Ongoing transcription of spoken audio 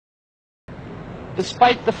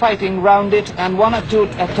Despite the fighting round it and one or two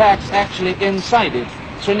attacks actually inside it,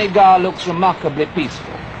 Srinagar looks remarkably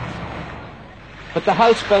peaceful. But the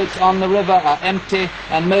houseboats on the river are empty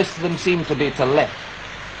and most of them seem to be to let.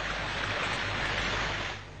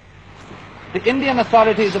 The Indian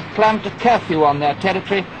authorities have clamped a curfew on their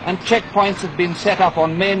territory and checkpoints have been set up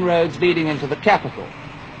on main roads leading into the capital.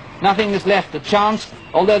 Nothing is left to chance,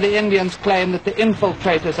 although the Indians claim that the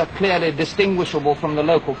infiltrators are clearly distinguishable from the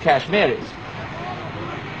local Kashmiris.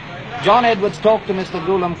 John Edwards talked to Mr.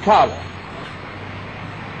 Ghulam Kala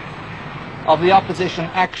of the Opposition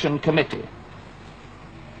Action Committee.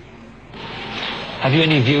 Have you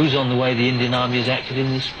any views on the way the Indian Army has acted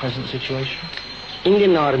in this present situation?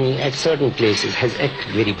 Indian Army at certain places has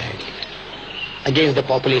acted very badly against the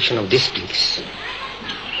population of this place.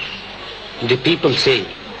 The people say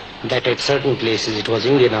that at certain places it was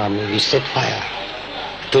Indian Army which set fire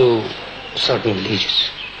to certain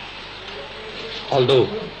villages. Although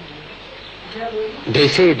they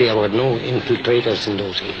say there were no infiltrators in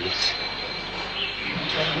those areas.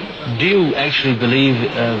 Do you actually believe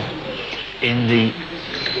in the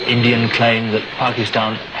Indian claim that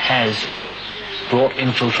Pakistan has brought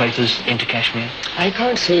infiltrators into Kashmir? I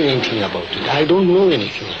can't say anything about it. I don't know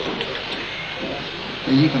anything about it.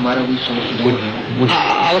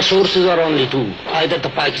 Our sources are only two, either the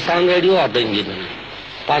Pakistan radio or the Indian radio.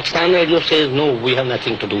 Pakistan radio says no, we have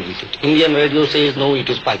nothing to do with it. Indian radio says no, it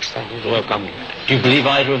is Pakistan who have come in. Do you believe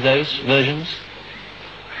either of those versions?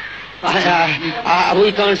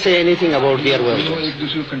 We can't say anything about their versions.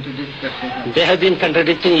 They have been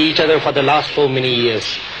contradicting each other for the last so many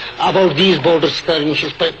years about these border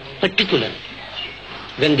skirmishes, particularly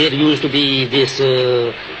when there used to be this,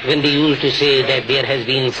 when they used to say that there has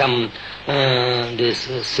been some this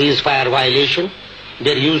ceasefire violation,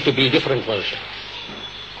 there used to be different versions.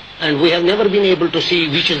 And we have never been able to see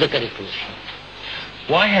which is the correct version.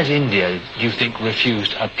 Why has India, do you think,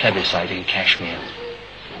 refused a plebiscite in Kashmir?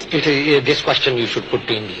 This question you should put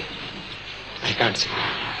to India. I can't say.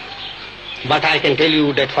 But I can tell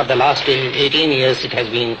you that for the last 18 years it has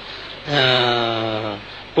been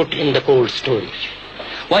put in the cold storage.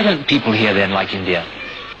 Why don't people here then like India?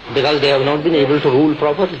 Because they have not been able to rule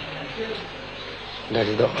properly. That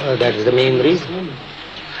is the main reason.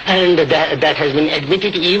 And that has been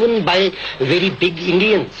admitted even by very big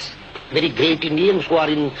Indians, very great Indians who are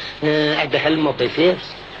at the helm of the affairs.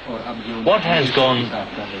 What has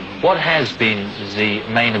been the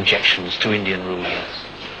main objections to Indian rule here?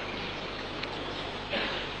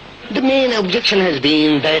 The main objection has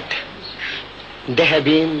been that they have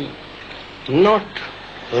been not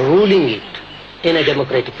ruling it in a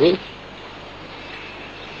democratic way.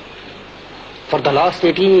 For the last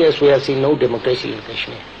 18 years we have seen no democracy in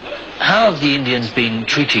Kashmir. How have the Indians been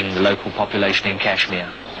treating the local population in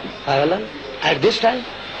Kashmir? At this time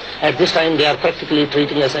they are practically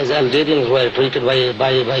treating us as Algerians were treated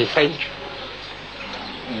by French.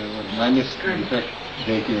 Minus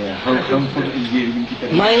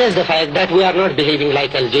the fact that we are not behaving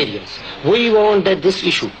like Algerians. We want that this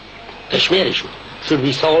issue, Kashmir issue, should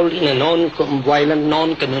be solved in a non-violent,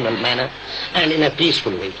 non-communal manner and in a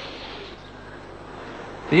peaceful way.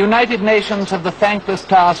 The United Nations have the thankless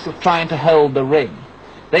task of trying to hold the ring.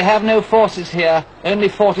 They have no forces here, only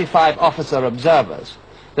 45 officer observers.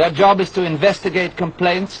 Their job is to investigate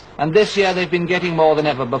complaints, and this year they've been getting more than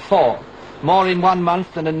ever before, more in 1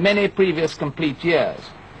 month than in many previous complete years.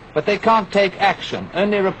 But they can't take action,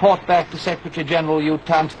 only report back to Secretary General U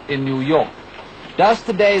Tant in New York. Does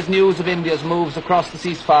today's news of India's moves across the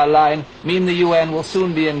ceasefire line mean the UN will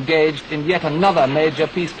soon be engaged in yet another major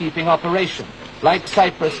peacekeeping operation, like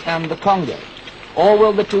Cyprus and the Congo? Or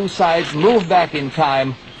will the two sides move back in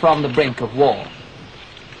time from the brink of war?